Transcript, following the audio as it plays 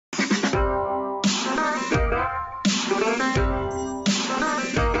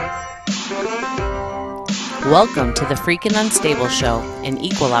Welcome to the Freakin' Unstable Show, an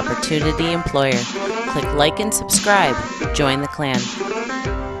equal opportunity employer. Click like and subscribe. Join the clan.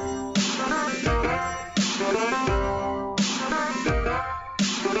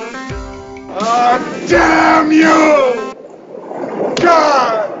 Damn you!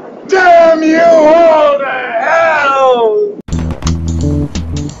 God damn you all to hell!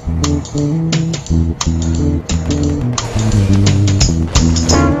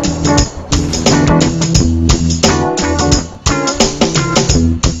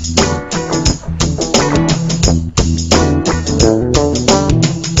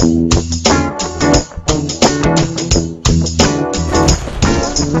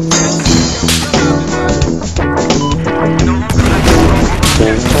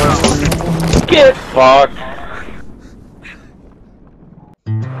 Get fucked.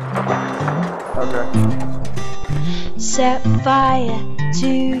 Okay. Set fire to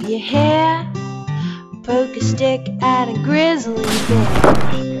your hair. Poke a stick at a grizzly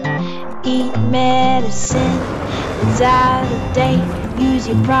bear. Eat medicine that's out of date. Use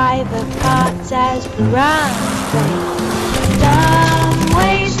your private parts as piranha bait. Dumb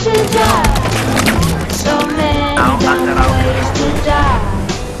ways to die. So many dumb ways to die.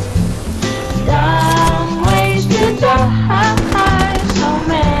 Dumb ways to die. So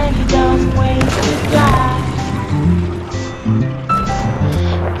many dumb ways to die.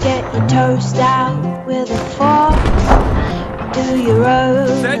 Get your toast out with a fork. Do your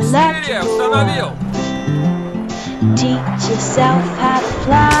own electrical work. Teach yourself how to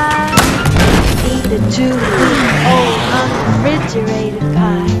fly. Eat a 2-week old unrefrigerated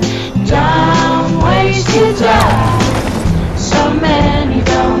pie. Dumb ways to die. So many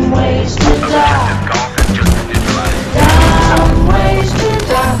dumb ways to die. Dumb ways to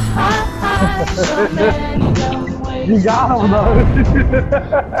die. So many dumb ways You got him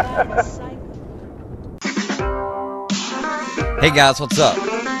Hey guys, what's up?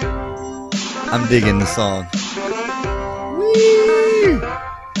 I'm digging the song.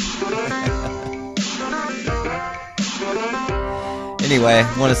 Anyway,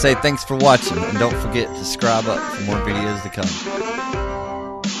 I want to say thanks for watching, and don't forget to subscribe up for more videos to come.